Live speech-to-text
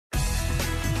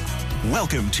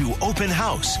Welcome to Open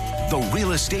House, the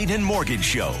real estate and mortgage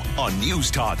show on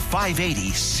News Talk 580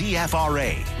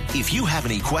 CFRA. If you have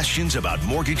any questions about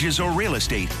mortgages or real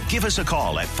estate, give us a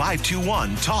call at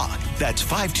 521-TALK. That's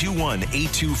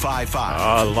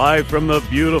 521-8255. Live from the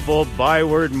beautiful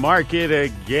Byward Market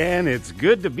again. It's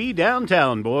good to be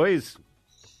downtown, boys.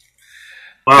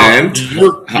 Well,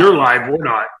 you're live. We're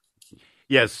not.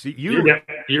 Yes, you're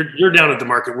down at the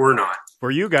market. We're not. For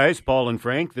you guys, Paul and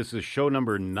Frank, this is show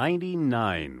number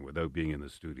 99 without being in the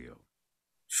studio.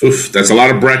 Oof, that's a lot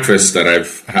of breakfast that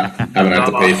haven't had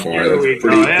to pay for. That's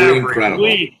pretty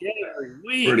incredible.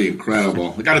 Pretty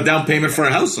incredible. I got a down payment for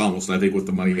a house almost, I think, with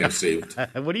the money I've saved.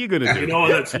 What are you going to do? You know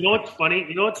what's funny?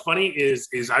 You know what's funny is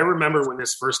I remember when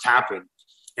this first happened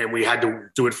and we had to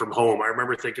do it from home. I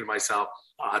remember thinking to myself,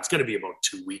 it's going to be about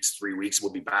 2 weeks, 3 weeks.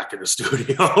 We'll be back in the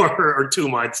studio or 2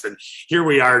 months. And here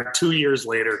we are 2 years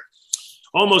later.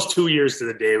 Almost 2 years to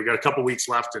the day. We got a couple weeks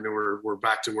left, and then we're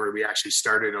back to where we actually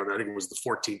started on. I think it was the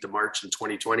 14th of March in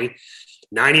 2020.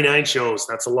 99 shows.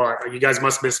 That's a lot. You guys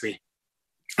must miss me.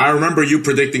 I remember you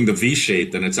predicting the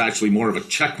V-shape, and it's actually more of a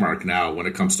check mark now when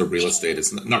it comes to real estate.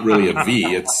 It's not really a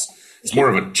V. It's more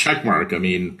of a check mark. I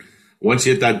mean, once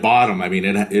you hit that bottom, I mean,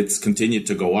 it's continued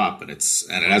to go up, and it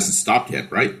hasn't stopped yet,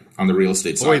 right, on the real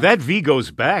estate side. Boy, that V goes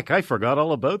back. I forgot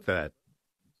all about that.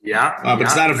 Yeah, but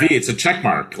it's not a V; it's a check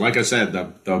mark. Like I said,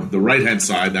 the right hand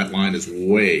side, that line is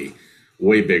way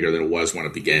bigger than it was when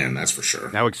it began. That's for sure.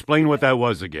 Now explain what that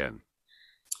was again.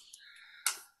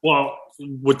 Well,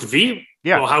 with the V,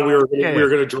 well, how we were going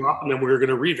to drop and then we were going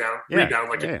to rebound like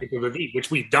a type of a V,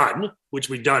 which we've done.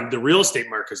 The real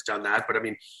estate market has done that, but I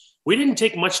mean, we didn't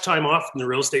take much time off in the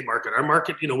real estate market. Our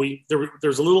market,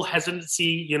 there's a little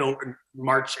hesitancy, in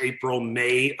March, April,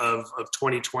 May of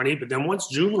 2020. But then once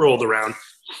June rolled around,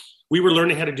 we were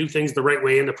learning how to do things the right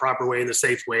way and the proper way and the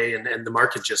safe way. And the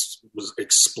market just was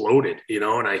exploded,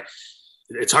 and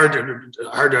it's hard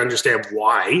to understand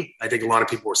why. I think a lot of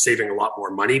people were saving a lot more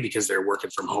money because they're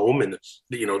working from home. And,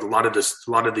 a lot of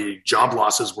the job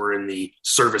losses were in the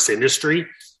service industry.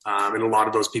 And a lot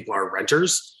of those people are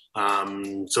renters.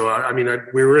 So I mean,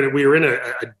 we were in a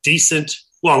decent.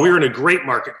 Well, we were in a great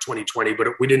market in 2020, but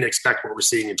we didn't expect what we're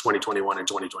seeing in 2021 and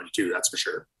 2022. That's for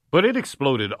sure. But it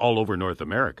exploded all over North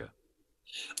America.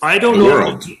 I don't know.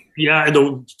 World. Yeah,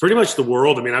 pretty much the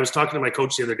world. I mean, I was talking to my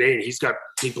coach the other day, and he's got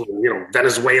people in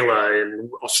Venezuela and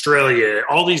Australia,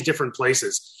 all these different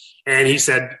places, and he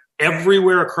said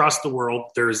everywhere across the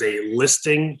world there is a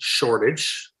listing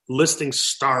shortage. Listing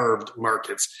starved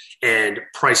markets, and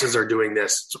prices are doing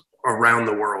this around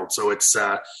the world. So it's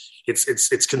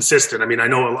consistent. I mean, I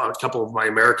know a couple of my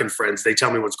American friends, they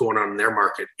tell me what's going on in their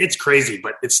market. It's crazy,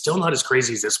 but it's still not as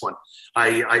crazy as this one.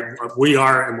 We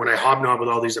are. And when I hobnob with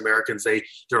all these Americans,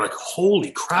 they're like,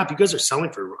 holy crap, you guys are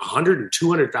selling for $100,000 and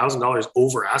 $200,000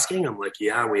 over asking. I'm like,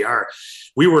 yeah, we are.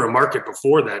 We were a market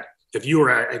before that. If you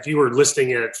were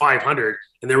listing it at 500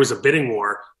 and there was a bidding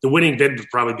war, the winning bid would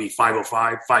probably be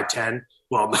 505, 510.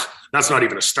 Well, that's not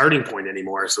even a starting point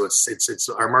anymore. So it's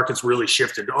our market's really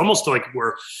shifted, almost like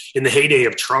we're in the heyday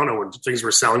of Toronto when things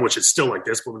were selling, which is still like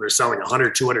this, but when they're selling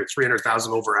 100, 200,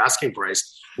 300,000 over asking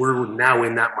price, we're now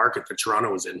in that market that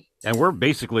Toronto was in. And we're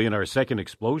basically in our second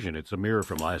explosion. It's a mirror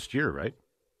from last year, right?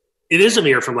 It is a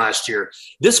mirror from last year.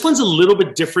 This one's a little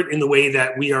bit different in the way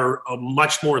that we are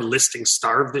much more listing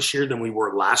starved this year than we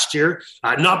were last year.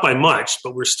 Not by much,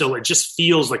 but it just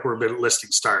feels like we're a bit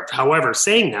listing starved. However,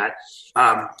 saying that,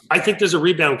 I think there's a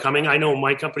rebound coming. I know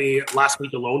my company last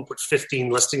week alone put 15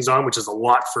 listings on, which is a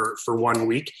lot for 1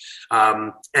 week.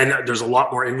 And there's a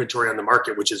lot more inventory on the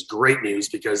market, which is great news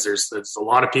because there's a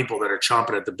lot of people that are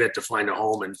chomping at the bit to find a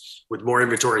home. And with more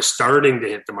inventory starting to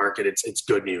hit the market, it's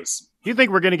good news. Do you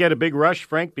think we're going to get a big rush,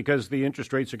 Frank, because the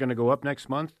interest rates are going to go up next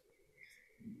month?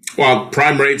 Well,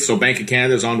 prime rate, so Bank of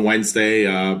Canada is on Wednesday.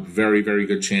 Very, very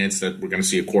good chance that we're going to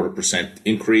see a 0.25%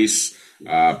 increase.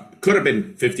 Could have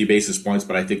been 50 basis points,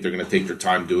 but I think they're going to take their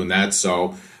time doing that.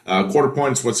 So 0.25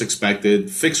 points, what's expected.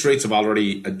 Fixed rates have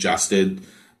already adjusted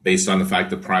based on the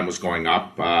fact that prime was going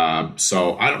up.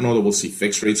 So I don't know that we'll see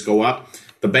fixed rates go up.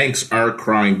 The banks are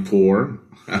crying poor.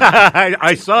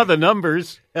 I saw the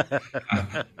numbers. But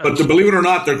believe it or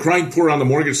not, they're crying poor on the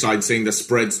mortgage side, saying the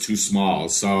spread's too small.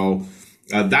 So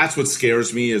that's what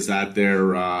scares me, is that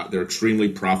they're extremely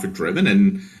profit driven,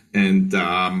 and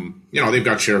they've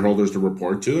got shareholders to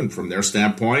report to, and from their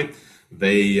standpoint,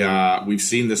 we've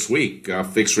seen this week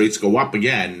fixed rates go up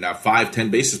again,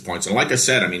 5-10 basis points. And like I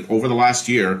said, I mean, over the last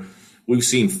year, we've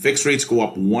seen fixed rates go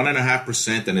up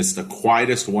 1.5%, and it's the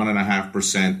quietest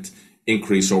 1.5%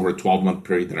 increase over a 12-month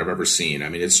period that I've ever seen. I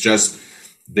mean, it's just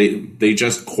They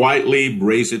just quietly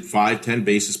raise it 5-10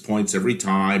 basis points every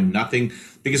time. Nothing,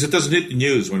 because it doesn't hit the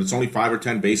news. When it's only 5 or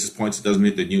 10 basis points, it doesn't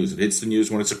hit the news. It hits the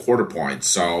news when it's a quarter point.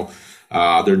 So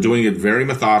they're doing it very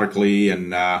methodically, and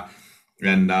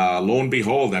lo and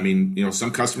behold, I mean,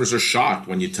 some customers are shocked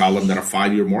when you tell them that a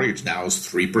 5-year mortgage now is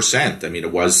 3%. I mean,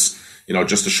 it was,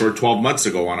 just a short 12 months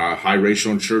ago on a high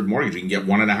ratio insured mortgage, you can get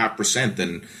 1.5%,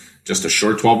 and just a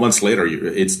short 12 months later,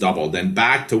 it's doubled. And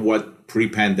back to what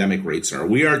pre-pandemic rates are.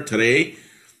 We are today,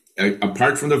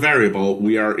 apart from the variable,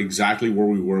 we are exactly where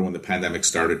we were when the pandemic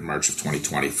started in March of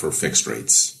 2020 for fixed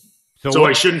rates. So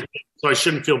I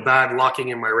shouldn't feel bad locking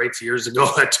in my rates years ago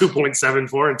at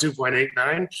 2.74 and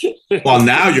 2.89. Well,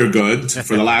 now you're good.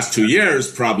 For the last 2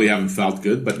 years, probably haven't felt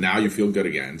good, but now you feel good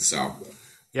again. So.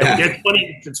 Yeah,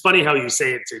 it's funny how you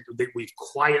say it. That we've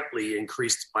quietly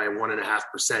increased by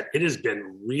 1.5%. It has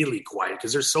been really quiet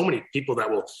because there's so many people that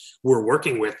we're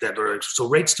working with that are like, so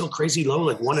rates still crazy low,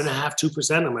 like 1.5%,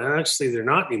 2%. I'm like, actually, they're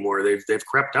not anymore. They've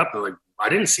crept up. They're like, I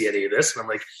didn't see any of this. And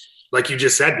I'm like you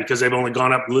just said, because they've only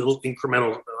gone up little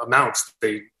incremental amounts.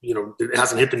 It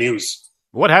hasn't hit the news.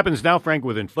 What happens now, Frank,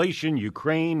 with inflation,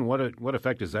 Ukraine? What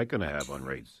effect is that going to have on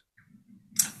rates?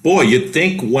 Boy, you'd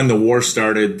think when the war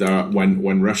started,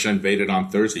 when Russia invaded on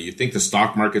Thursday, you'd think the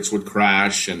stock markets would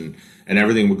crash and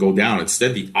everything would go down.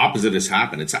 Instead, the opposite has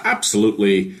happened. It's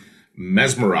absolutely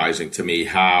mesmerizing to me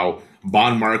how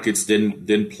bond markets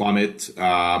didn't plummet,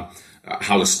 how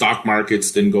the stock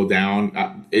markets didn't go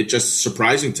down. It's just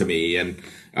surprising to me. And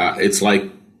it's like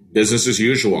business as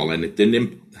usual, and it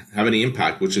didn't have any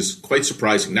impact, which is quite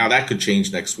surprising. Now, that could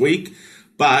change next week,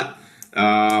 but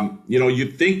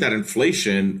you'd think that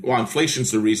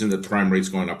inflation's the reason that prime rate's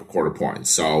going up a quarter point.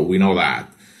 So we know that.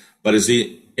 But is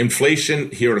the inflation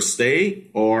here to stay,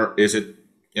 or is it,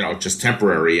 just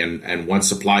temporary? And once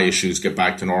supply issues get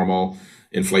back to normal,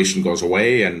 inflation goes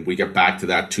away and we get back to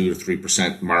that 2 to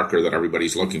 3% marker that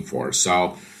everybody's looking for.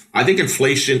 So I think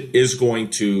inflation is going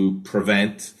to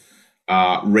prevent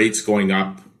rates going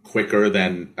up quicker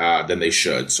than they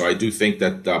should. So I do think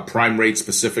that prime rate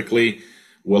specifically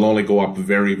will only go up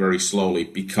very, very slowly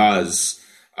because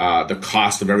the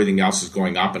cost of everything else is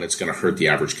going up, and it's going to hurt the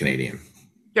average Canadian.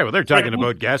 Yeah, well, they're talking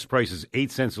about gas prices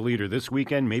 8 cents a liter this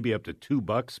weekend, maybe up to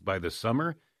 $2 by the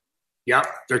summer. Yeah,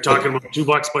 they're talking about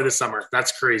 $2 by the summer.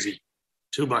 That's crazy.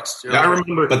 $2. Yeah, I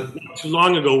remember not too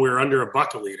long ago we were under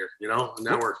 $1 a liter. And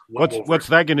now we're what's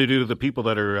that going to do to the people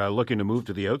that are looking to move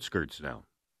to the outskirts now?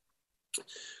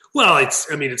 Well, it's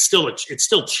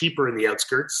still cheaper in the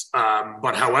outskirts.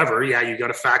 But however, yeah, you got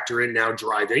to factor in now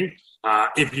driving.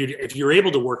 If you're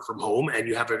able to work from home and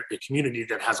you have a community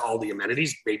that has all the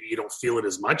amenities, maybe you don't feel it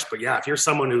as much. But yeah, if you're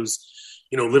someone who's,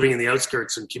 living in the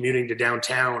outskirts and commuting to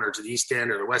downtown or to the East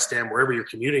End or the West End, wherever you're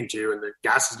commuting to, and the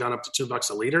gas has gone up to $2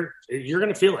 a liter, you're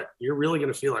going to feel it. You're really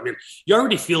going to feel it. I mean, you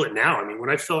already feel it now. I mean, when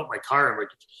I fill up my car, I'm like,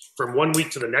 from 1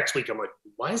 week to the next week, I'm like,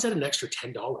 why is that an extra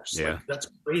 $10? Yeah. Like, that's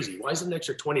crazy. Why is it an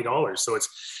extra $20? So it's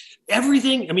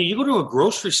everything. I mean, you go to a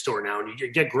grocery store now and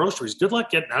you get groceries. Good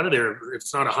luck getting out of there if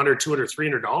it's not $100, $200,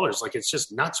 $300. Like, it's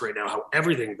just nuts right now how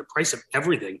the price of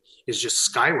everything is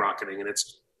just skyrocketing. And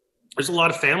there's a lot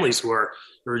of families who are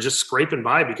just scraping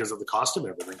by because of the cost of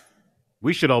everything.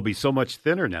 We should all be so much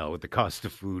thinner now with the cost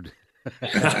of food.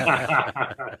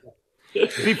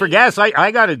 See, for gas,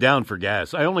 I got it down for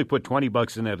gas. I only put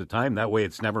 $20 in at a time. That way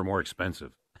it's never more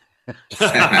expensive.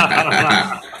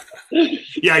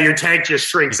 Yeah, your tank just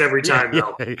shrinks every time,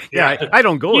 though. Yeah, I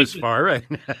don't go as far. Right?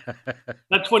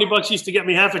 That $20 used to get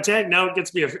me half a tank. Now it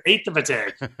gets me an eighth of a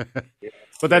tank.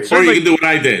 But that's or you can do what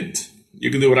I did. You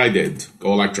can do what I did.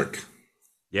 Go electric.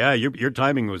 Yeah, your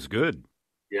timing was good.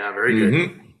 Yeah, very good.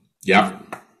 Mm-hmm. Yeah.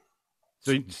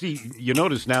 So, see, you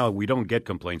notice now we don't get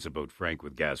complaints about Frank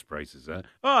with gas prices. Huh?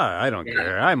 Oh, I don't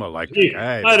care. I'm electric.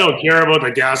 I don't care about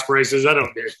the gas prices. I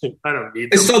don't need them.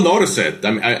 I still notice it.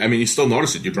 I mean, you still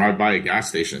notice it. You drive by a gas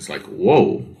station, it's like,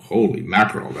 whoa, holy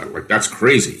mackerel! That's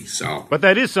crazy. So, but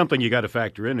that is something you got to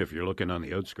factor in if you're looking on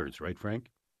the outskirts, right,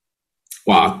 Frank?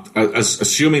 Well,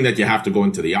 assuming that you have to go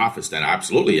into the office, then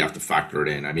absolutely you have to factor it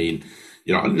in. I mean,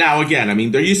 now again, I mean,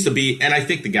 there used to be, and I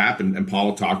think the gap, and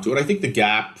Paul talked to it. I think the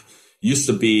gap used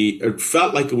to be, it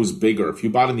felt like it was bigger. If you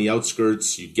bought in the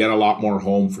outskirts, you'd get a lot more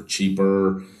home for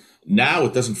cheaper. Now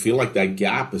it doesn't feel like that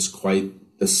gap is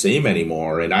quite the same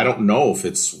anymore. And I don't know if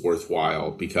it's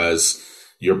worthwhile because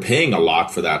you're paying a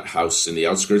lot for that house in the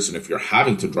outskirts. And if you're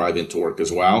having to drive into work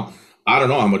as well, I don't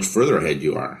know how much further ahead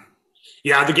you are.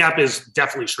 Yeah, the gap is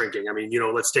definitely shrinking. I mean,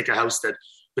 let's take a house that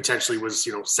potentially was,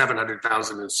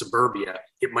 $700,000 in suburbia.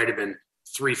 It might have been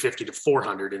 $350 to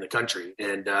 $400 in the country.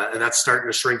 And that's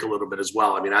starting to shrink a little bit as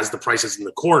well. I mean, as the prices in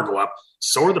the core go up,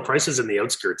 so are the prices in the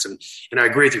outskirts. And I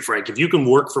agree with you, Frank. If you can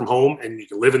work from home and you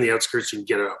can live in the outskirts, you can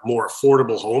get a more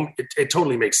affordable home. It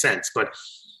totally makes sense. But,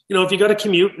 if you got to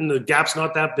commute and the gap's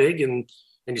not that big and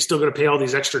you still got to pay all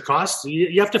these extra costs,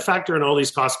 you have to factor in all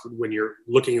these costs when you're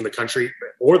looking in the country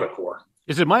or the core.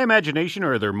 Is it my imagination,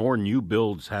 or are there more new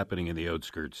builds happening in the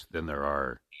outskirts than there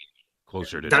are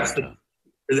closer to downtown?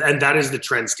 And that is the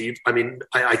trend, Steve. I mean,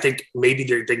 I think maybe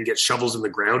they can get shovels in the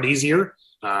ground easier.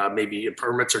 Maybe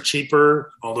permits are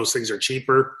cheaper. All those things are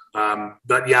cheaper.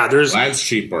 But yeah, land's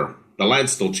cheaper. The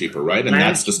land's still cheaper, right? And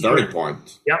that's the starting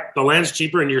point. Yep, the land's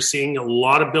cheaper, and you're seeing a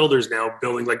lot of builders now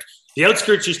building. Like the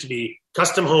outskirts used to be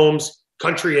custom homes,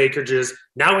 country acreages.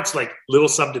 Now it's like little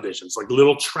subdivisions, like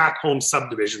little tract home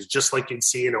subdivisions, just like you'd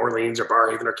see in Orleans or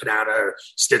Barhaven or Canada or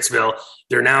Stittsville.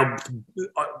 They're now,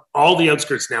 all the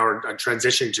outskirts now are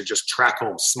transitioning to just tract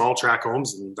homes, small tract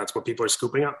homes, and that's what people are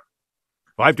scooping up.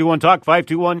 521-TALK,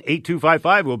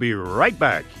 521-8255. We'll be right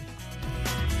back.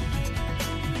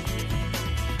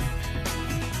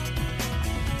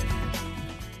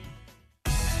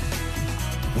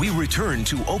 We return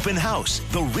to Open House,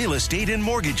 the Real Estate and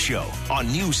Mortgage Show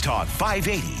on News Talk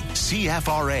 580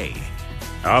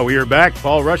 CFRA. We are back.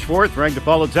 Paul Rushforth, Frank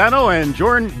Napolitano, and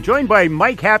joined by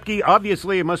Mike Hapke.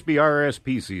 Obviously, it must be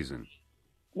RSP season.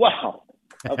 Wow.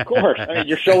 Of course. I mean,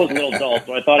 your show was a little dull,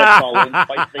 so I thought I'd call in,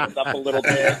 spice things up a little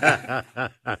bit.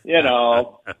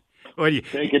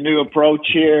 Take a new approach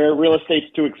here. Real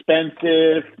estate's too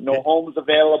expensive. No homes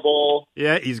available.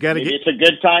 Yeah, he's got to get. It's a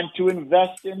good time to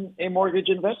invest in a mortgage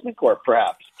investment corp,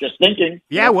 perhaps. Just thinking.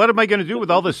 Yeah, what am I going to do with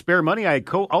all this spare money?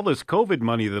 All this COVID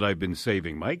money that I've been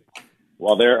saving, Mike.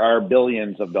 Well, there are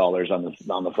billions of dollars on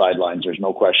the sidelines. There's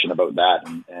no question about that.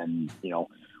 And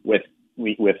with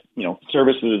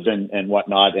services and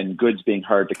whatnot, and goods being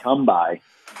hard to come by,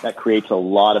 that creates a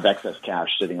lot of excess cash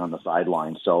sitting on the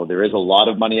sidelines. So there is a lot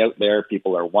of money out there.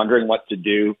 People are wondering what to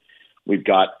do. We've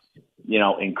got,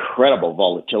 incredible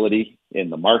volatility in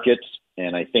the markets,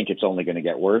 and I think it's only going to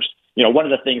get worse. One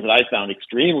of the things that I found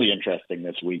extremely interesting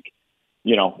this week,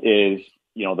 is,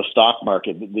 the stock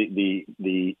market,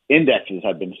 the indexes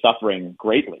have been suffering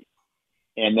greatly.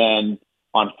 And then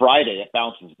on Friday, it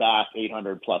bounces back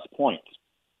 800 plus points.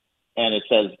 And it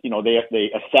says, they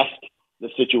assessed the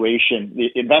situation.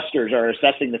 The investors are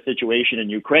assessing the situation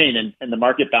in Ukraine, and the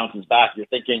market bounces back. You're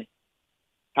thinking,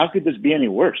 how could this be any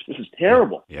worse? This is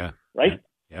terrible. Yeah. Right?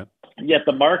 Yeah. And yet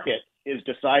the market is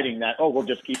deciding that, we'll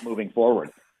just keep moving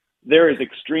forward. There is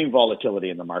extreme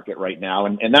volatility in the market right now.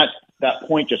 And that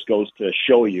point just goes to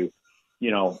show you,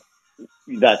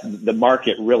 that the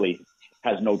market really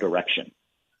has no direction.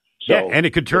 So, yeah, and it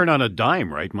could turn on a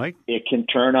dime, right, Mike? It can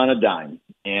turn on a dime.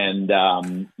 And,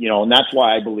 and that's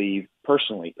why I believe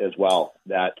personally as well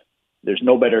that there's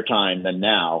no better time than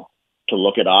now to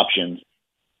look at options.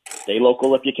 Stay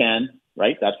local if you can,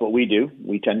 right? That's what we do.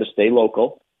 We tend to stay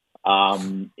local.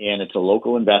 And it's a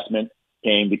local investment,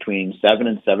 paying between 7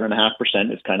 and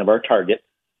 7.5% is kind of our target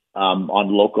on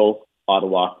local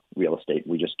Ottawa real estate.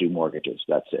 We just do mortgages.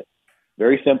 That's it.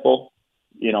 Very simple,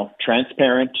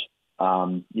 transparent.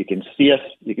 You can see us.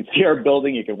 You can see our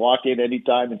building. You can walk in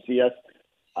anytime and see us.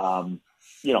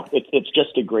 It's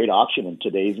just a great option in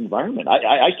today's environment.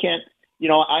 I can't,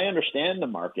 I understand the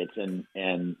markets and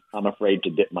I'm afraid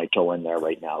to dip my toe in there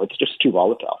right now. It's just too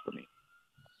volatile for me.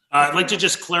 I'd like to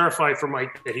just clarify for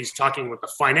Mike that he's talking with the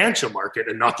financial market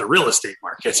and not the real estate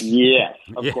market. Yes,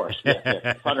 of course.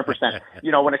 Yeah, 100%.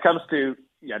 When it comes to,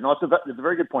 it's a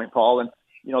very good point, Paul. And,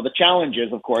 the challenge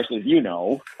is, of course, as and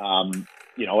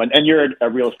you're a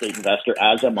real estate investor,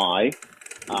 as am I.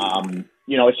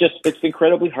 It's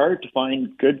incredibly hard to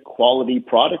find good quality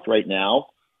product right now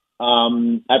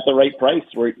at the right price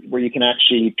where you can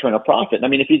actually turn a profit. I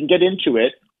mean, if you can get into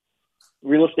it,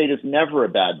 real estate is never a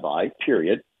bad buy,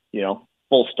 period,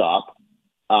 full stop.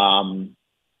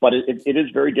 But it is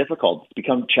very difficult. It's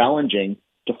become challenging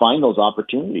to find those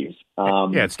opportunities.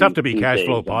 It's tough to be cash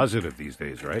flow positive these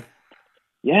days, right?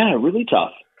 Yeah, really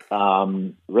tough.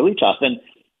 Really tough. And,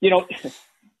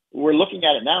 we're looking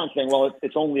at it now and saying, well,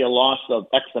 it's only a loss of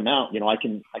X amount. I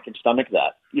can stomach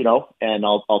that, and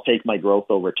I'll take my growth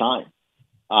over time,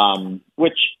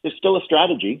 which is still a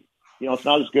strategy. It's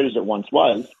not as good as it once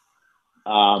was.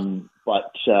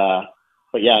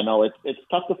 But yeah, no, it's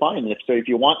tough to find. If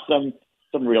you want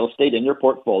some real estate in your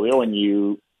portfolio and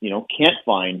you can't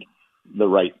find the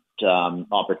right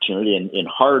opportunity in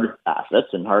hard assets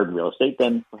and hard real estate,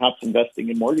 then perhaps investing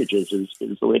in mortgages is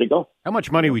the way to go. How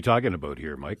much money are we talking about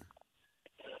here, Mike?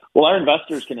 Well, our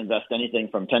investors can invest anything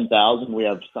from $10,000. We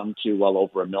have some to well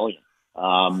over $1 million.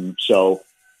 So,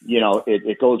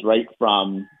 it goes right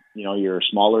from, your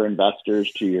smaller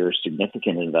investors to your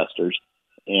significant investors.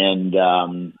 And,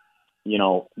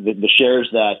 the shares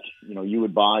that, you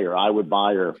would buy or I would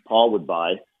buy or Paul would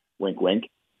buy, wink, wink,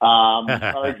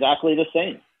 are exactly the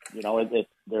same.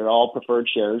 They're all preferred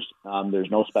shares.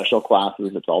 There's no special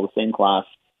classes. It's all the same class.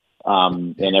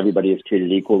 And everybody is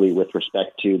treated equally with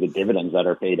respect to the dividends that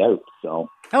are paid out. So,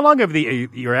 how long have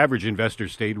your average investor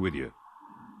stayed with you?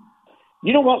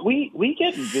 You know what? We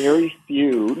get very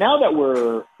few now that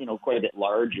we're, quite a bit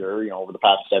larger, over the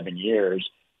past 7 years.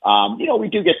 We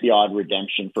do get the odd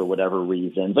redemption for whatever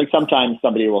reasons. Like sometimes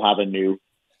somebody will have a new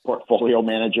portfolio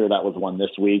manager. That was one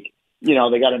this week. They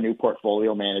got a new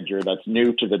portfolio manager that's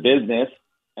new to the business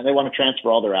and they want to transfer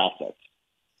all their assets,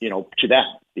 to them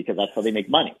because that's how they make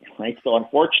money, right? So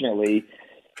unfortunately,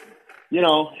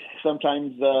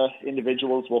 sometimes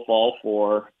individuals will fall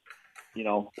for,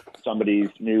 somebody's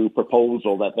new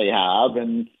proposal that they have.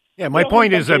 And yeah, my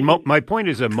point is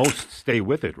that most stay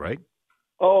with it, right?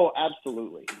 Oh,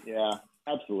 absolutely. Yeah,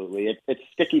 absolutely. It's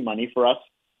sticky money for us.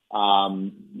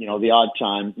 The odd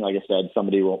time, like I said,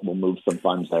 somebody will move some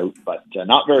funds out, but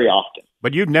not very often.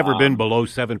 But you've never been below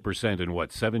 7% in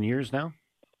what, 7 years now?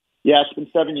 Yeah, it's been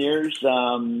 7 years.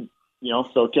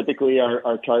 So typically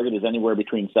our target is anywhere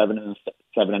between 7 and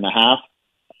 7.5.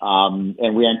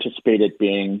 And we anticipate it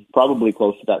being probably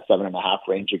close to that 7.5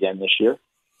 range again this year.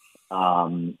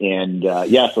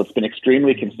 So it's been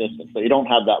extremely consistent. So you don't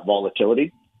have that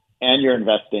volatility and you're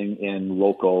investing in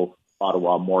local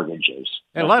Ottawa mortgages.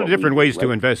 And a lot of different ways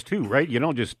to invest too, right? You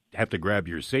don't just have to grab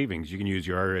your savings. You can use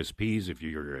your RSPs. If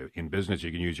you're in business,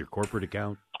 you can use your corporate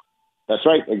account. That's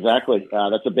right. Exactly.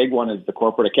 That's a big one is the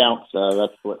corporate accounts.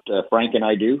 That's what Frank and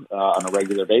I do on a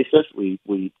regular basis. We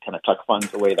kind of tuck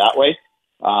funds away that way.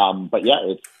 But yeah,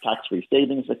 it's tax-free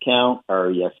savings account,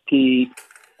 RESP,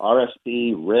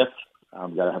 RSP, RIF.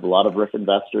 We've got to have a lot of RIF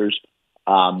investors.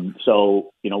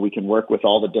 We can work with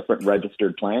all the different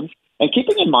registered plans. And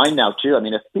keeping in mind now, too,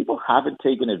 if people haven't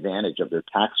taken advantage of their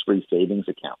tax-free savings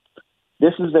account,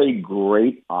 this is a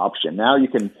great option. Now you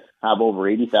can have over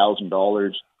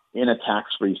 $80,000 in a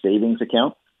tax-free savings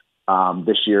account.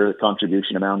 This year, the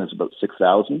contribution amount is about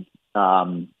 $6,000,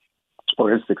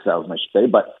 or is $6,000, I should say.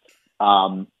 But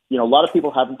a lot of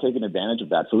people haven't taken advantage of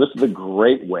that. So this is a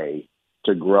great way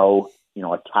to grow,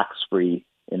 a tax-free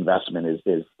investment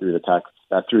is through the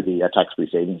tax-free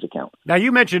savings account. Now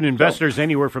you mentioned investors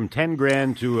anywhere from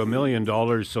 $10,000 to $1 million.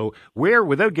 So where,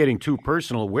 without getting too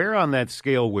personal, where on that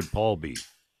scale would Paul be?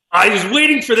 I was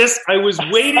waiting for this.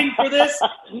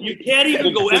 You can't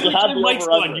even go every time Mike's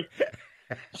on.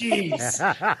 Jeez.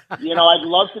 I'd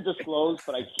love to disclose,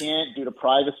 but I can't due to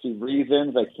privacy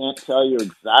reasons. I can't tell you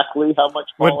exactly how much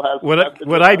Paul has.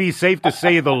 Would I be safe to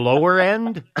say the lower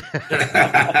end?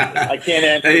 I can't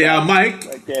answer. Hey, that. Mike.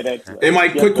 I can't answer. Hey,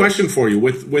 Mike. Quick question for you: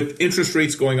 with interest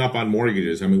rates going up on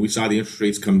mortgages, we saw the interest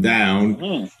rates come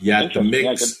down, yet the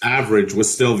mix average was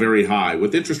still very high.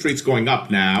 With interest rates going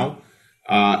up now,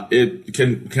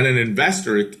 can an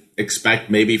investor expect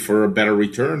maybe for a better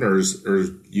return, or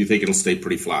you think it'll stay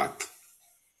pretty flat?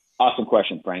 Awesome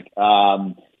question, Frank.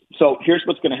 So here's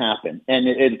what's going to happen, and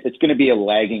it's going to be a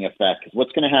lagging effect.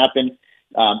 What's going to happen?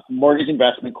 Mortgage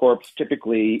investment corps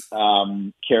typically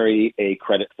carry a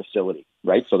credit facility,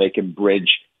 right? So they can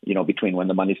bridge, between when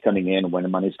the money's coming in and when the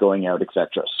money's going out, et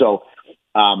cetera. So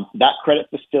that credit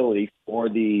facility for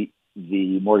the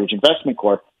mortgage investment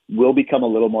corp will become a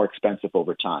little more expensive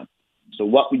over time. So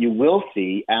what you will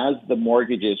see as the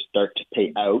mortgages start to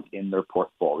pay out in their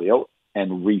portfolio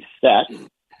and reset,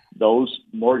 those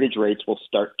mortgage rates will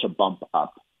start to bump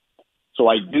up. So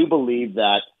I do believe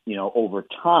that, over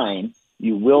time,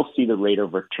 you will see the rate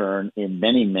of return in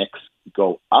many mix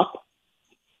go up.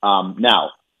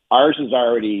 Now, ours is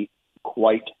already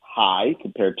quite high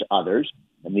compared to others.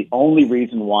 And the only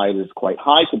reason why it is quite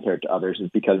high compared to others is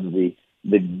because of the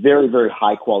very, very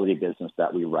high quality business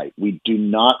that we write. We do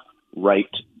not write,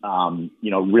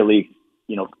 really,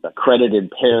 credit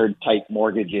impaired type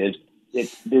mortgages.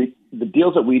 The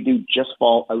deals that we do just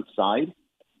fall outside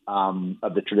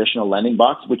of the traditional lending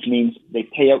box, which means they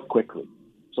pay out quickly.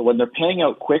 So when they're paying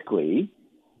out quickly,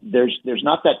 there's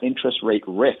not that interest rate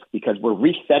risk because we're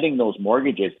resetting those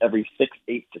mortgages every 6,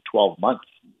 8 to 12 months,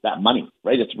 that money,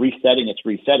 right? It's resetting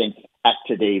at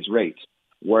today's rates.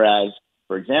 Whereas,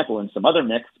 for example, in some other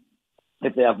mix,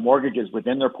 if they have mortgages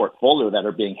within their portfolio that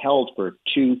are being held for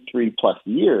 2, 3+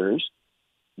 years,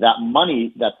 that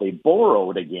money that they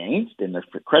borrowed against in their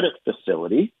credit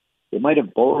facility, they might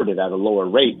have borrowed it at a lower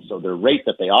rate. So the rate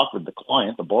that they offered the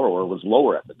client, the borrower, was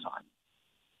lower at the time.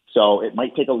 So it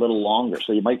might take a little longer.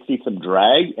 So you might see some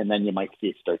drag, and then you might see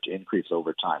it start to increase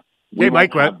over time. We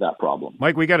Mike, have that problem.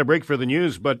 Mike, we got to break for the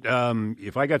news, but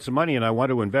if I got some money and I want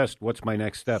to invest, what's my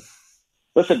next step?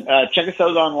 Listen, check us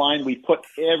out online. We put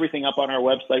everything up on our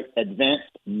website,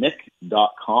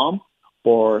 advancedmic.com,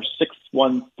 or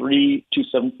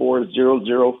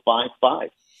 613-274-0055.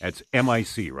 That's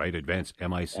MIC, right? Advanced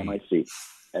MIC. MIC.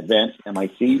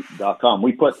 AdvancedMIC.com.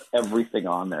 We put everything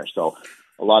on there. So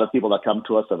a lot of people that come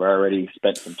to us have already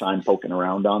spent some time poking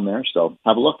around on there. So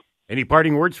have a look. Any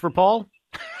parting words for Paul?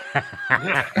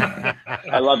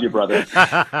 I love you, brother.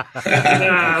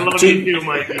 I love you too,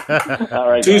 Mikey. All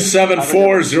right.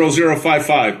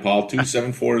 274-0055, Paul.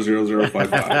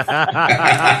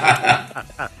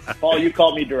 274-0055. Paul, you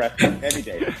call me directly any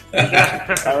day.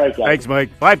 All right, guys. Thanks, Mike.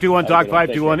 521-TALK,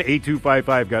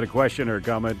 521-8255. Got a question or a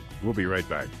comment? We'll be right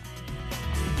back.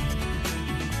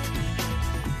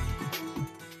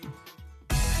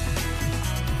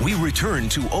 We return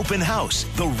to Open House,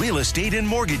 the Real Estate and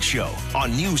Mortgage Show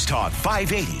on News Talk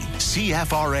 580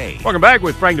 CFRA. Welcome back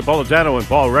with Frank Napolitano and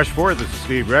Paul Rushforth. This is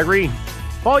Steve Gregory.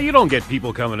 Paul, you don't get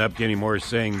people coming up anymore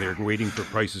saying they're waiting for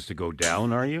prices to go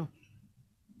down, are you?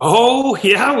 Oh,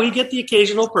 yeah, we get the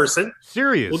occasional person.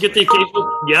 Serious? We'll get the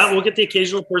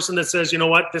occasional person that says, you know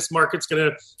what, this market's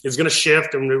is gonna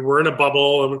shift, and we're in a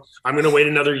bubble, and I'm gonna wait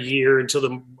another year until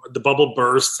the bubble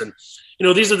bursts. And you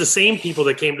know, these are the same people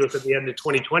that came to us at the end of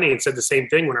 2020 and said the same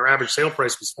thing when our average sale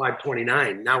price was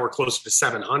 $529. Now we're closer to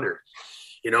 $700.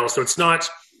 You know, so it's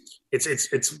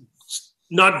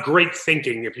not great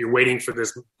thinking if you're waiting for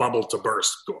this bubble to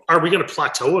burst. Are we going to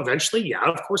plateau eventually? Yeah,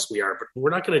 of course we are, but we're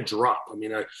not going to drop. I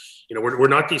mean, we're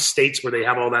not these states where they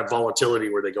have all that volatility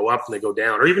where they go up and they go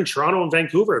down, or even Toronto and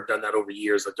Vancouver have done that over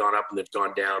years. They've gone up and they've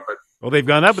gone down. Well, they've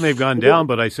gone up and they've gone down,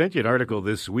 but I sent you an article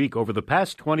this week. Over the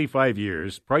past 25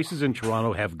 years, prices in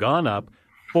Toronto have gone up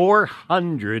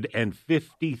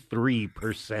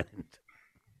 453%.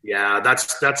 Yeah,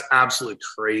 that's absolutely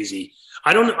crazy.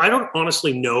 I don't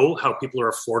honestly know how people are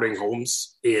affording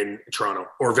homes in Toronto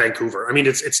or Vancouver. I mean,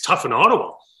 it's tough in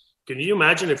Ottawa. Can you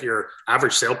imagine if your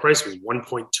average sale price was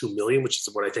 $1.2 million, which is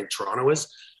what I think Toronto is?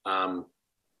 How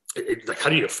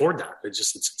do you afford that?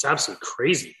 It's absolutely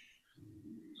crazy.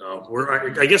 So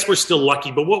I guess we're still lucky,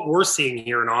 but what we're seeing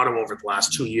here in Ottawa over the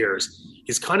last 2 years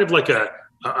is kind of like it's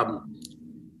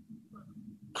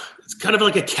kind of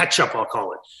like a catch-up, I'll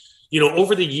call it. You know,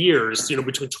 over the years, you know,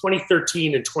 between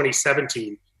 2013 and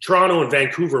 2017, Toronto and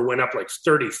Vancouver went up like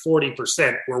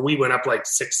 30-40%, where we went up like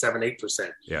 6-8%.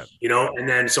 Yeah. You know, and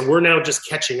then so we're now just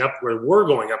catching up where we're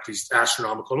going up these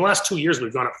astronomical. In the last 2 years,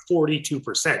 we've gone up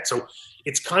 42%. So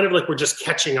it's kind of like we're just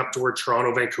catching up to where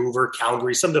Toronto, Vancouver,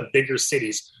 Calgary, some of the bigger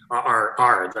cities are.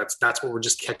 That's where we're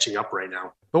just catching up right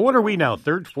now. But what are we now?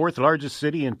 Third, fourth largest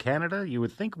city in Canada? You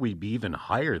would think we'd be even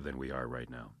higher than we are right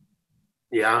now.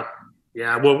 Yeah.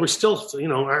 Yeah. Well, we're still, you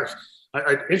know,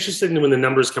 I'm interested in when the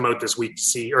numbers come out this week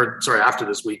after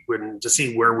this week, to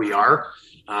see where we are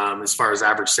as far as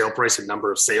average sale price and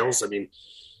number of sales. I mean,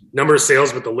 number of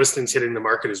sales with the listings hitting the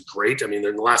market is great. I mean,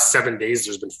 in the last 7 days,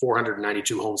 there's been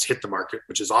 492 homes hit the market,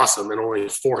 which is awesome, and only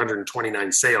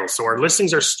 429 sales. So our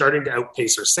listings are starting to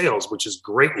outpace our sales, which is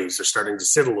great news. They're starting to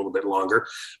sit a little bit longer,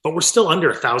 but we're still under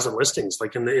 1,000 listings.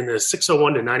 Like in the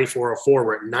 601 to 9404,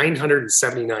 we're at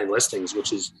 979 listings,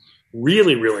 which is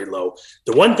really, really low.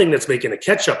 The one thing that's making a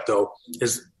catch up, though,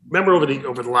 is remember over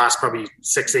the last probably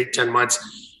 6, 8, 10 months,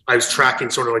 I was tracking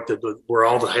sort of like where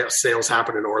all the sales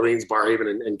happen in Orleans, Barrhaven,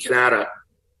 and Canada.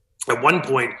 At one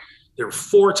point, there were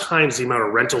 4 times the amount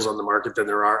of rentals on the market than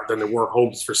there were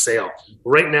homes for sale.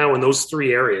 Right now, in those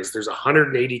 3 areas, there's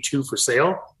 182 for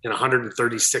sale and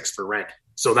 136 for rent.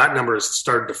 So that number has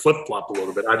started to flip flop a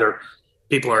little bit. Either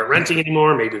people aren't renting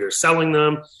anymore, maybe they're selling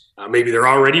them, maybe they're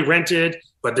already rented.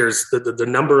 But there's the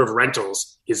number of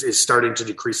rentals is starting to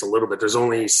decrease a little bit. There's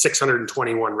only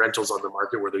 621 rentals on the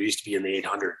market where there used to be in the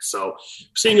 800. So we're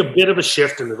seeing a bit of a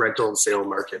shift in the rental and sale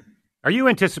market. Are you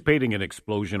anticipating an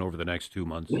explosion over the next 2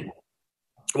 months?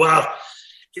 Well,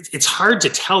 it's hard to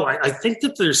tell. I think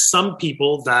that there's some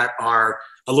people that are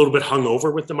a little bit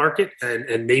hungover with the market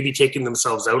and maybe taking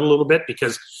themselves out a little bit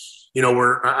because, you know,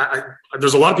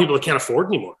 there's a lot of people that can't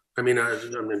afford anymore. I mean,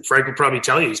 Frank would probably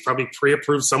tell you he's probably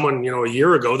pre-approved someone, you know, a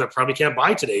year ago that probably can't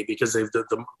buy today because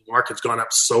the market's gone up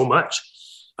so much.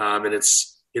 And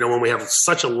it's, you know, when we have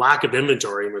such a lack of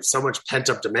inventory and with so much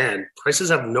pent-up demand, prices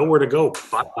have nowhere to go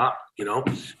but up, you know.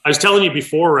 I was telling you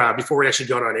before we actually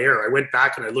got on air, I went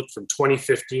back and I looked from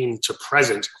 2015 to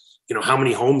present, you know, how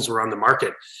many homes were on the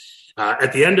market.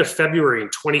 At the end of February in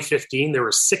 2015, there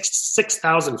were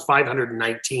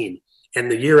 6,519. And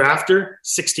the year after,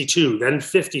 62, then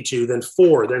 52, then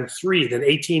 4, then 3, then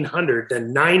 1,800,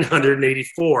 then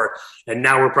 984. And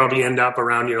now we're probably end up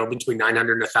around, between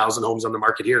 900 and 1,000 homes on the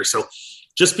market here. So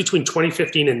just between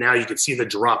 2015 and now, you could see the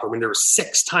drop. I mean, there were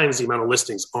 6 times the amount of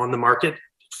listings on the market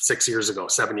 7 years ago,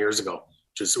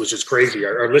 which is crazy.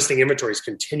 Our listing inventory is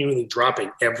continually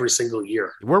dropping every single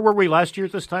year. Where were we last year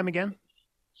at this time again?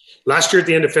 Last year at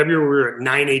the end of February, we were at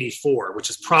 984, which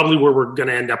is probably where we're going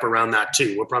to end up around that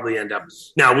too. We'll probably end up.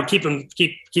 Now, we'll keep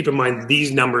in mind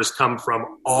these numbers come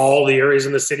from all the areas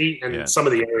in the city, and some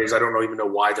of the areas I don't even know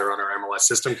why they're on our MLS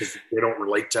system because they don't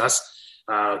relate to us.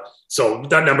 So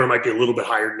that number might be a little bit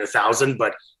higher than 1,000,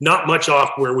 but not much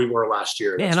off where we were last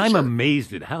year. And I'm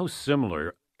amazed at how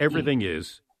similar everything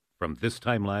is from this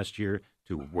time last year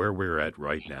to where we're at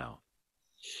right now.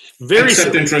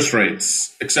 Except interest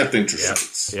rates.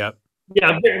 Yep.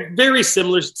 Yeah, very, very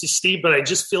similar to Steve, but I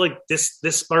just feel like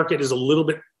this market is a little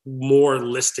bit more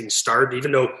listing starved.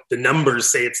 Even though the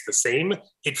numbers say it's the same,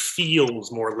 it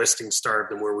feels more listing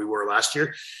starved than where we were last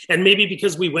year. And maybe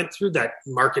because we went through that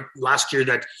market last year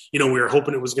that we were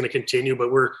hoping it was going to continue,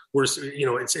 but we're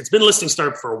it's been listing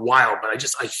starved for a while. But I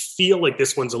feel like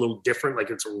this one's a little different.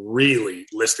 Like it's really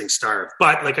listing starved.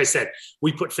 But like I said,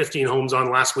 we put 15 homes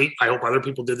on last week. I hope other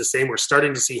people did the same. We're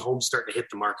starting to see homes starting to hit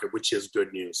the market, which is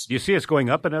good news. Do you see us going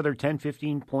up another 10,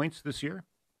 15 points this year?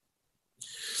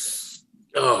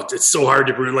 Oh, it's so hard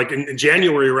to predict. Like in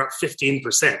January, we're up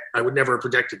 15%. I would never have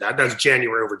predicted that. That's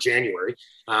January over January.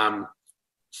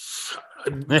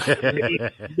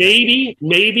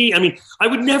 Maybe. I mean, I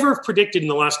would never have predicted in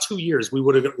the last 2 years we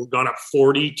would have gone up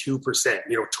 42%.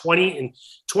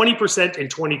 20% in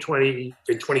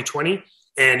 2020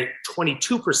 and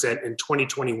 22% in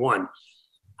 2021.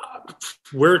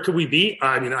 Where could we be?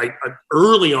 I mean, I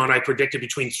early on I predicted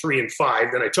between 3 and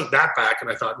 5. Then I took that back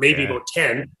and I thought maybe about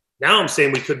 10. Now I'm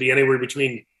saying we could be anywhere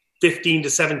between 15 to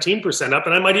 17% up,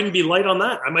 and I might even be light on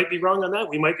that. I might be wrong on that.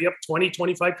 We might be up 20,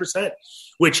 25%,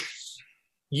 which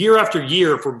year after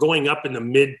year, if we're going up in the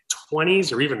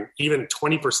mid-20s or even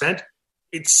 20%,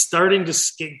 it's starting to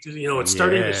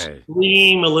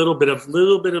scream a little bit of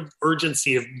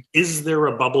urgency of, is there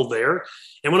a bubble there?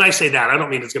 And when I say that, I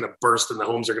don't mean it's going to burst and the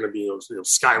homes are going to be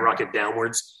skyrocket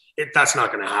downwards. That's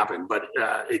not going to happen, but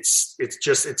it's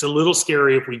a little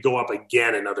scary if we go up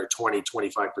again another 20,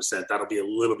 25%. That'll be a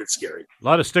little bit scary. A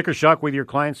lot of sticker shock with your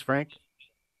clients, Frank?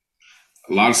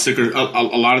 A lot of stickers. A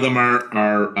lot of them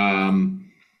are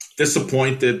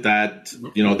disappointed that,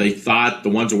 they thought the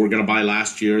ones that were going to buy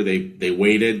last year, they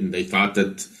waited and they thought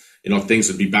that, things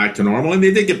would be back to normal. And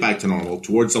they did get back to normal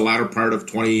towards the latter part of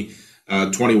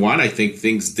 2021. I think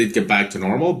things did get back to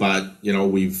normal, but,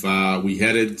 we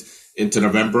headed into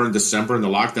November and December and the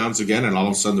lockdowns again, and all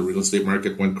of a sudden the real estate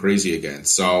market went crazy again.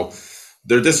 So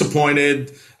they're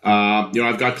disappointed.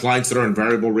 I've got clients that are in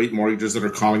variable rate mortgages that are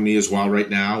calling me as well right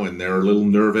now, and they're a little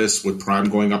nervous with prime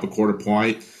going up a quarter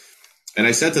point. And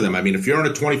I said to them, I mean, if you're on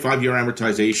a 25-year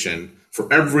amortization, for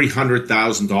every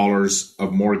 $100,000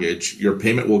 of mortgage, your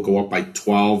payment will go up by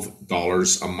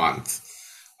 $12 a month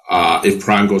if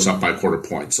prime goes up by a quarter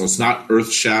point. So it's not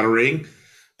earth-shattering,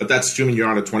 but that's assuming you're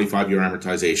on a 25-year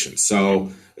amortization.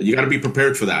 So you got to be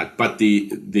prepared for that. But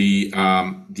the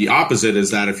opposite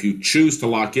is that if you choose to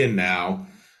lock in now,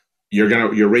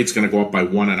 your rate's going to go up by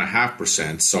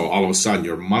 1.5%. So all of a sudden,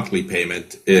 your monthly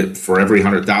payment for every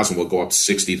 $100,000 will go up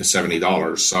 $60 to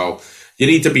 $70. So you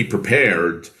need to be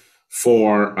prepared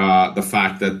for the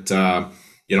fact that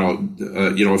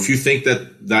if you think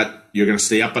that you're going to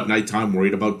stay up at nighttime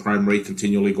worried about prime rate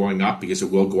continually going up because it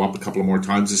will go up a couple of more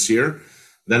times this year,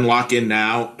 then lock in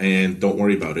now and don't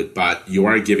worry about it. But you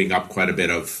are giving up quite a bit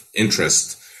of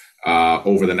interest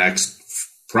over the next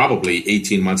probably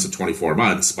 18 months to 24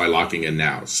 months by locking in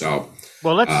now. So,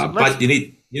 but you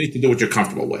need to do what you're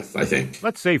comfortable with, I think.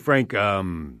 Let's say, Frank,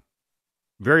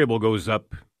 variable goes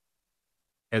up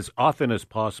as often as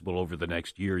possible over the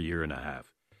next year and a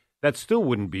half. That still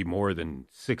wouldn't be more than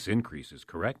 6 increases,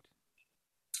 correct?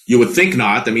 You would think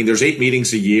not. I mean, there's 8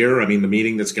 meetings a year. I mean, the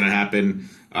meeting that's going to happen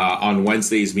on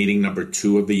Wednesday is meeting number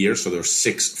 2 of the year. So there's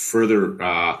 6 further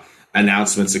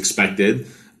announcements expected.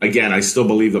 Again, I still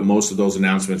believe that most of those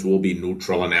announcements will be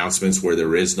neutral announcements where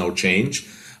there is no change.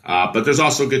 But there's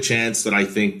also a good chance that I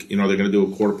think, they're going to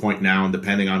do a quarter point now, and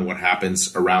depending on what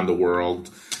happens around the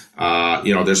world,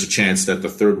 there's a chance that the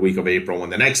 3rd week of April, when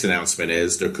the next announcement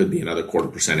is, there could be another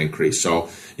 0.25% increase. So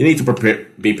you need to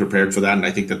be prepared for that. And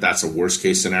I think that that's a worst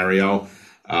case scenario.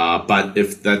 But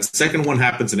if that second one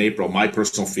happens in April, my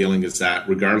personal feeling is that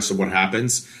regardless of what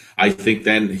happens, I think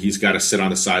then he's got to sit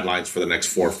on the sidelines for the next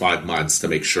 4 or 5 months to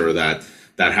make sure that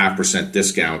that 0.5%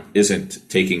 discount isn't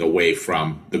taking away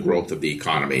from the growth of the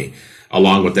economy,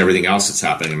 along with everything else that's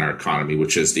happening in our economy,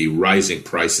 which is the rising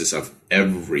prices of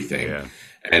everything. Yeah.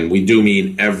 And we do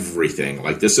mean everything.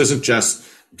 Like, this isn't just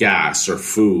gas or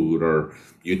food or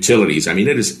utilities. I mean,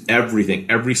 it is everything.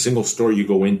 Every single store you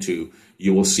go into,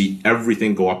 you will see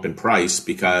everything go up in price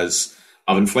because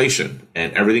of inflation,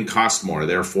 and everything costs more.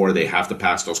 Therefore, they have to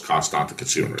pass those costs on to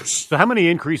consumers. So how many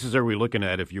increases are we looking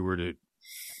at if you were to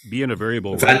be in a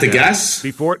variable? Is that the guess?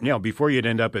 Before you'd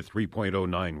end up at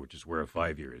 3.09, which is where a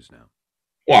 5-year is now.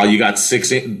 Well, you got 6,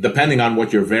 depending on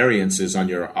what your variance is on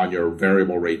your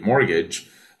variable rate mortgage.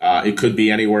 It could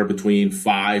be anywhere between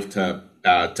 5 to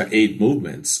 8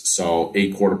 movements, so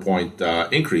 8 quarter-point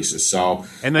increases. So,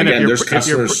 and then again,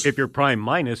 if you're prime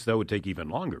minus, that would take even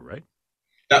longer, right?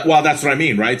 Well, that's what I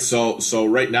mean, right? So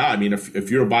right now, I mean,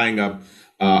 if you're buying a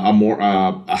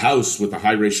house with a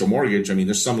high ratio mortgage, I mean,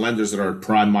 there's some lenders that are at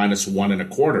prime minus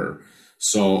 1.25.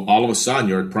 So all of a sudden,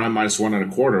 you're at prime minus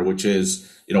 1.25, which is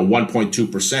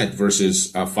 1.2%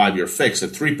 versus a 5-year fix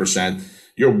at 3%.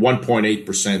 You're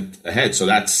 1.8% ahead. So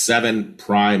that's 7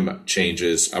 prime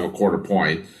changes of a quarter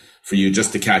point for you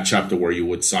just to catch up to where you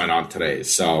would sign on today.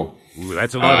 So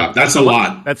that's a lot. That's a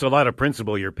lot. That's a lot of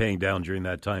principal you're paying down during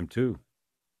that time too.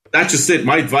 That's just it.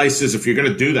 My advice is, if you're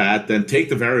going to do that, then take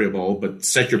the variable, but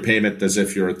set your payment as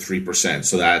if you're at 3%,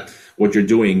 so that what you're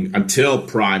doing until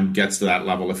prime gets to that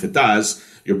level, if it does,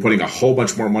 you're putting a whole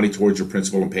bunch more money towards your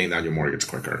principal and paying down your mortgage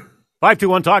quicker.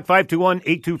 521-TALK,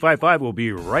 521-8255. We'll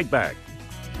be right back.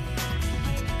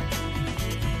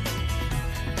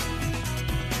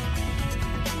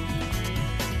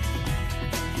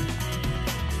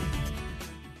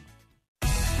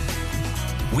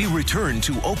 We return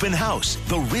to Open House,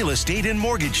 the Real Estate and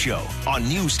Mortgage Show on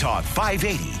News Talk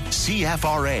 580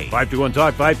 CFRA.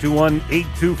 521-TALK,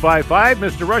 521-8255.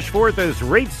 Mr. Rushforth, as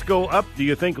rates go up, do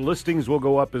you think listings will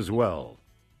go up as well?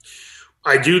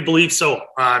 I do believe so.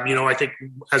 I think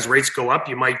as rates go up,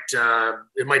 it might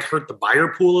hurt the buyer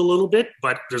pool a little bit,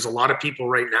 but there's a lot of people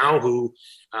right now who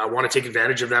want to take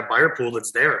advantage of that buyer pool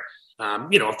that's there.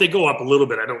 If they go up a little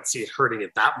bit, I don't see it hurting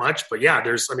it that much. But yeah,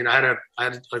 I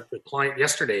had a client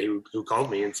yesterday who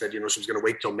called me and said, she was going to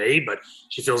wait till May, but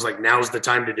she feels like now's the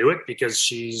time to do it because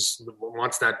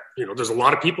wants that. There's a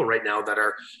lot of people right now that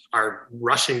are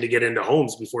rushing to get into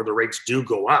homes before the rates do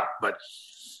go up. But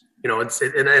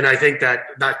and I think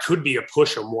that could be a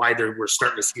push on why we're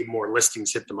starting to see more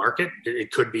listings hit the market.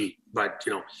 It could be, but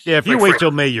yeah, if you wait till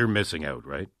May, you're missing out,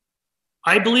 right?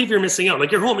 I believe you're missing out.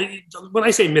 Like, your home, when I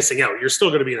say missing out, you're still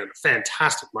going to be in a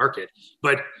fantastic market.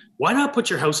 But why not put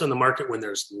your house on the market when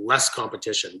there's less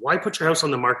competition? Why put your house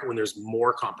on the market when there's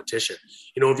more competition?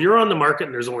 If you're on the market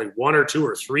and there's only 1 or 2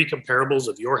 or 3 comparables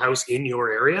of your house in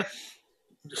your area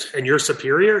and you're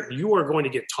superior, you are going to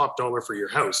get top dollar for your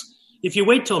house. If you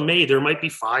wait till May, there might be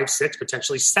 5, 6,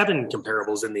 potentially 7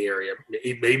 comparables in the area,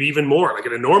 maybe even more. Like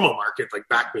in a normal market, like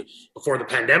back before the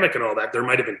pandemic and all that, there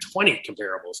might have been 20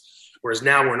 comparables. Whereas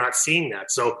now we're not seeing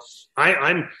that. So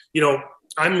I'm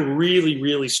really,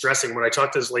 really stressing. When I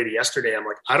talked to this lady yesterday, I'm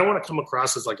like, I don't want to come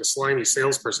across as like a slimy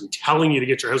salesperson telling you to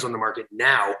get your house on the market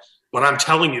now, but I'm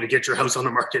telling you to get your house on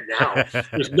the market now.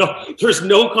 There's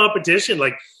no competition.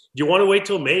 Like, you want to wait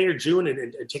till May or June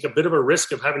and take a bit of a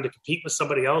risk of having to compete with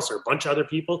somebody else or a bunch of other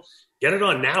people? Get it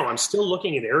on now. I'm still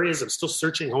looking in areas. I'm still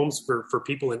searching homes for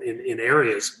people in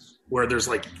areas where there's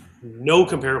like no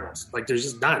comparables. Like, there's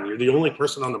just none. You're the only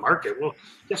person on the market. Well,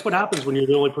 guess what happens when you're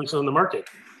the only person on the market?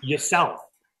 You sell,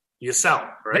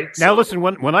 right? Now, listen,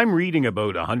 when I'm reading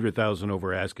about 100,000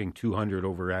 over asking, 200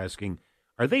 over asking,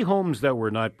 are they homes that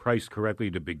were not priced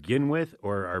correctly to begin with,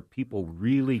 or are people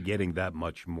really getting that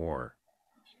much more?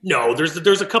 No,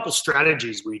 there's a couple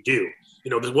strategies we do.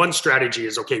 The one strategy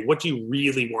is, okay, what do you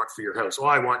really want for your house? Oh,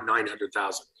 I want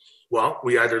 900,000. Well,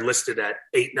 we either list it at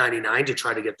 $899 to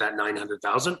try to get that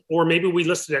 900,000, or maybe we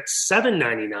list it at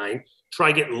 $799,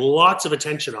 try get lots of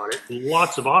attention on it,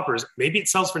 lots of offers. Maybe it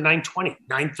sells for $920,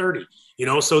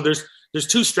 $930. So there's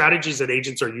 2 strategies that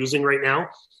agents are using right now.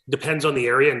 Depends on the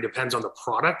area and depends on the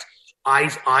product.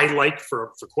 I like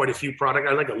for quite a few products,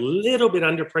 I like a little bit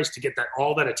underpriced to get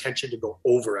all that attention to go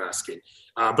over asking.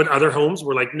 But other homes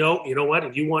were like, no, you know what?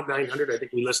 If you want 900, I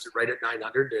think we list it right at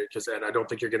 900 because I don't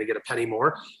think you're going to get a penny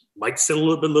more. Might sit a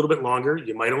little bit longer.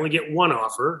 You might only get 1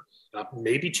 offer,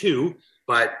 maybe 2,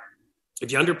 but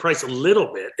if you underprice a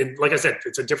little bit, and like I said,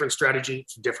 it's a different strategy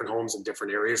for different homes in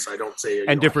different areas. So I don't say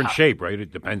different shape, right?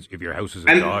 It depends. If your house is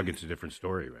a dog, it's a different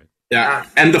story, right? Yeah,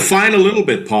 and define a little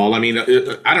bit, Paul. I mean,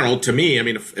 I don't know. To me, I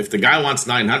mean, if the guy wants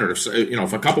 900,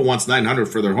 if a couple wants 900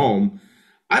 for their home,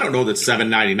 I don't know that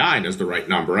 $799 is the right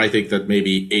number. I think that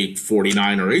maybe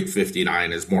 $849 or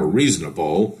 $859 is more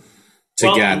reasonable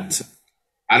to get.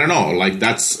 I don't know. Like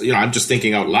that's, I'm just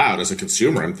thinking out loud as a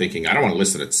consumer. I'm thinking I don't want to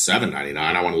list it at $799.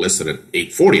 I want to list it at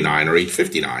 $849 or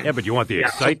 $859. Yeah, but you want the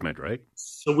excitement, right?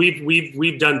 So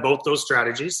we've done both those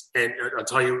strategies, and I'll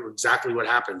tell you exactly what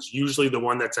happens. Usually, the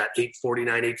one that's at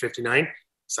 $849, $859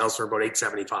 sells for about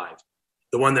 $875.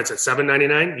 The one that's at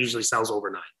 $799 usually sells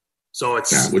overnight. So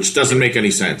it's which doesn't make any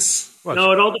sense.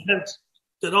 No, it all depends.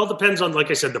 It all depends on,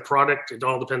 like I said, the product. It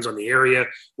all depends on the area,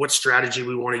 what strategy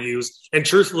we want to use, and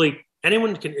truthfully.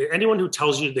 Anyone who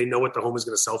tells you they know what the home is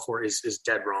going to sell for is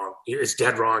dead wrong. It's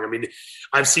dead wrong. I mean,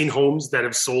 I've seen homes that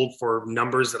have sold for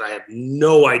numbers that I have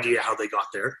no idea how they got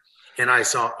there. And I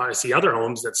see other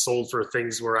homes that sold for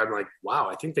things where I'm like, wow,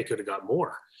 I think they could have got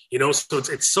more. So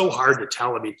it's so hard to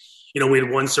tell. I mean, we had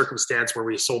one circumstance where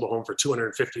we sold a home for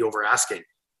 $250 over asking,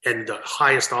 and the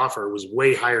highest offer was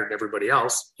way higher than everybody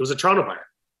else. It was a Toronto buyer.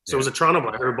 So it was a Toronto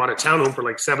buyer who bought a townhome for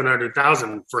like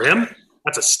 $700,000. For him,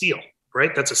 that's a steal.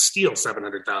 Right, that's a steal,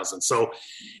 $700,000. So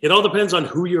it all depends on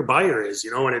who your buyer is,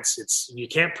 and it's you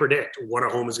can't predict what a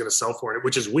home is going to sell for,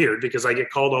 which is weird because I get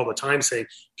called all the time saying,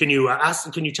 "Can you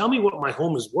tell me what my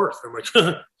home is worth?" I'm like,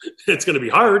 it's going to be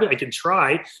hard. I can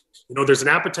try. There's an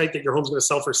appetite that your home's going to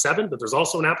sell for $7, but there's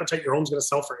also an appetite your home's going to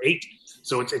sell for $8.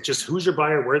 So it's just who's your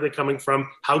buyer, where are they coming from,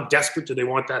 how desperate do they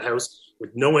want that house? With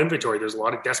no inventory, there's a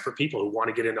lot of desperate people who want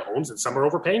to get into homes, and some are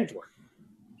overpaying for it.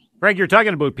 Frank, you're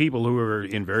talking about people who are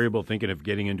in variable thinking of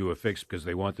getting into a fixed because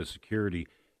they want the security.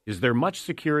 Is there much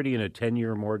security in a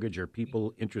 10-year mortgage? Are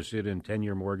people interested in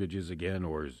 10-year mortgages again?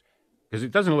 Because it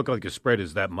doesn't look like a spread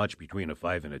is that much between a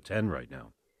 5 and a 10 right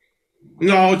now.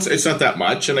 No, it's not that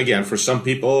much. And again, for some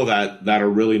people that are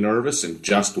really nervous and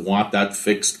just want that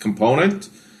fixed component,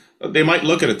 they might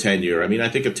look at a 10-year. I mean, I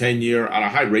think a 10-year on a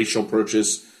high ratio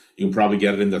purchase, you can probably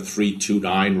get it in the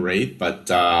 3.29 rate,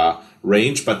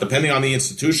 range. But depending on the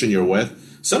institution you're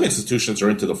with, some institutions are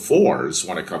into the 4s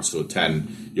when it comes to a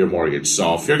 10-year mortgage.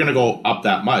 So if you're going to go up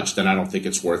that much, then I don't think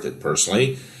it's worth it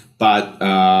personally. But,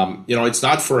 it's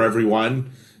not for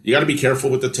everyone. You got to be careful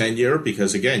with the 10-year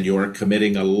because, again, you are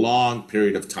committing a long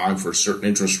period of time for a certain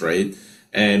interest rate.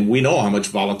 And we know how much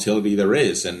volatility there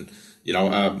is. And,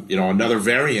 another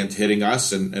variant hitting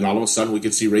us and all of a sudden we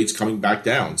could see rates coming back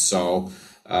down. So,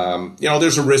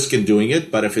 there's a risk in doing it,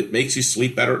 but if it makes you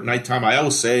sleep better at nighttime, I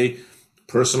always say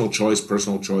personal choice,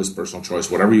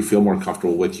 whatever you feel more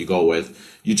comfortable with, you go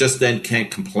with. You just then can't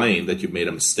complain that you've made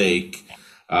a mistake,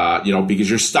 because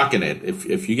you're stuck in it.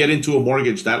 If you get into a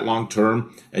mortgage that long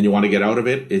term and you want to get out of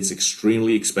it, it's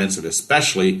extremely expensive,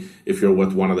 especially if you're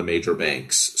with one of the major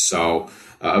banks. So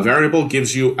a variable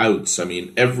gives you outs. I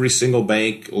mean, every single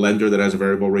bank lender that has a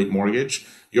variable rate mortgage,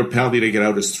 your penalty to get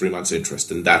out is 3 months interest,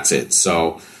 and that's it.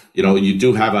 So, you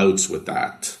do have outs with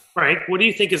that. Right. What do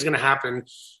you think is going to happen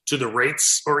to the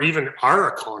rates or even our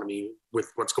economy with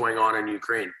what's going on in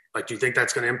Ukraine? Like, do you think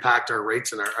that's going to impact our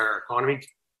rates and our economy?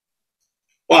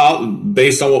 Well,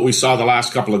 based on what we saw the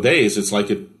last couple of days, it's like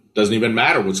it doesn't even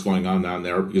matter what's going on down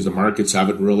there because the markets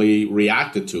haven't really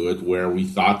reacted to it where we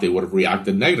thought they would have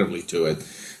reacted negatively to it.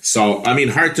 So, I mean,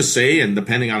 hard to say, and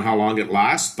depending on how long it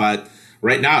lasts, but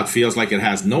right now, it feels like it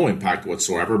has no impact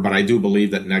whatsoever, but I do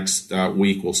believe that next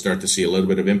week we'll start to see a little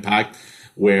bit of impact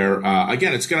where,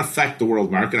 again, it's going to affect the world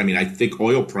market. I mean, I think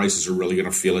oil prices are really going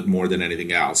to feel it more than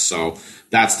anything else. So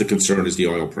that's the concern is the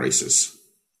oil prices.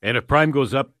 And if prime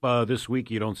goes up this week,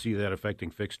 you don't see that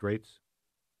affecting fixed rates?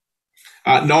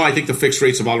 No, I think the fixed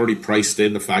rates have already priced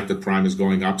in the fact that prime is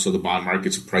going up, so the bond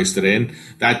markets have priced it in.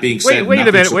 That being said, wait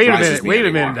a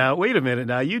minute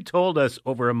now. You told us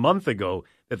over a month ago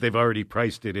that they've already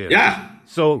priced it in. Yeah.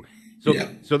 So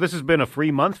this has been a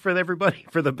free month for everybody,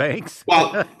 for the banks?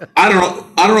 Well, I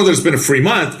don't know there's been a free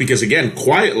month because, again,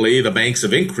 quietly the banks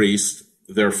have increased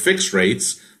their fixed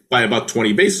rates by about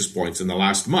 20 basis points in the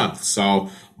last month. So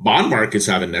bond markets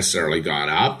haven't necessarily gone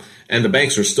up, and the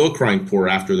banks are still crying poor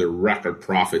after their record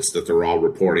profits that they're all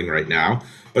reporting right now.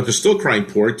 But they're still crying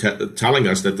poor, telling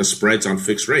us that the spreads on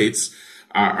fixed rates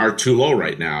are too low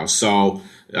right now. So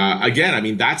again, I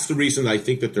mean, that's the reason I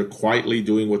think that they're quietly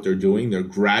doing what they're doing. They're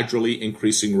gradually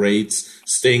increasing rates,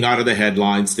 staying out of the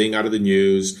headlines, staying out of the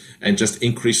news, and just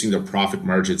increasing their profit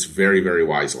margins very, very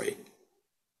wisely.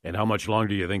 And how much longer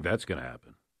do you think that's going to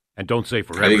happen? And don't say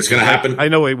forever. I think it's going to happen. I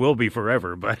know it will be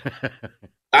forever, but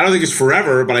I don't think it's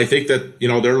forever, but I think that,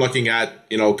 they're looking at,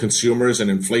 consumers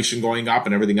and inflation going up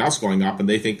and everything else going up, and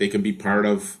they think they can be part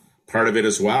of it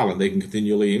as well, and they can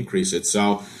continually increase it.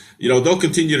 So, they'll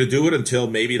continue to do it until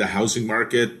maybe the housing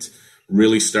market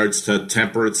really starts to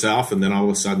temper itself, and then all of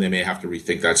a sudden they may have to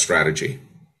rethink that strategy.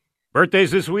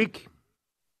 Birthdays this week?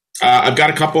 I've got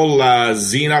a couple.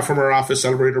 Zena from our office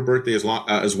celebrated her birthday, as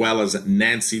well as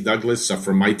Nancy Douglas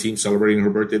from my team celebrating her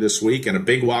birthday this week. And a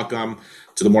big welcome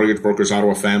to the Mortgage Brokers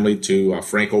Ottawa family, to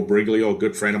Franco Briglio, a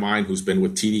good friend of mine who's been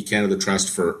with TD Canada Trust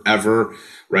forever,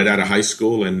 right out of high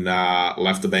school, and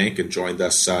left the bank and joined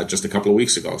us just a couple of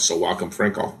weeks ago. So welcome,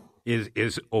 Franco.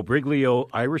 Is Obriglio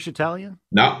Irish-Italian?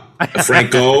 No,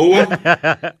 Franco, and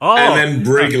then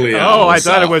Briglio. Oh, I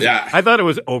thought it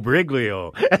was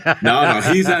Obriglio. No,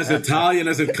 he's as Italian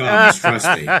as it comes. Trust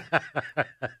me.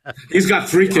 He's got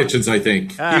 3 kitchens, I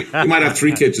think. He might have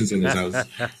 3 kitchens in his house.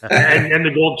 And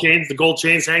the gold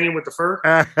chains hanging with the fur.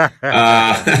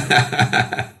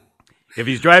 If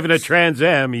he's driving a Trans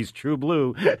Am, he's true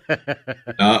blue.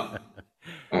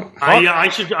 I'm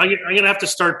gonna have to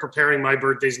start preparing my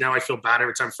birthdays now. I feel bad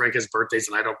every time Frank has birthdays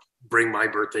and I don't bring my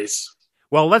birthdays.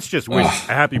 Well, let's just wish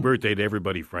a happy birthday to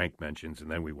everybody Frank mentions, and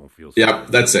then we won't feel so Yep,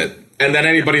 that's it. And then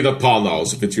anybody that Paul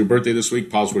knows. If it's your birthday this week,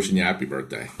 Paul's wishing you a happy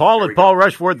birthday. Paul at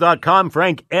paulrushforth.com,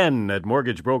 Frank N at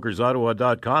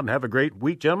mortgagebrokersottawa.com. Have a great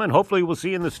week, gentlemen. Hopefully we'll see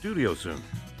you in the studio soon.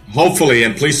 Hopefully,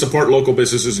 and please support local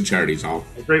businesses and charities, all.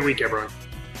 A great week, everyone.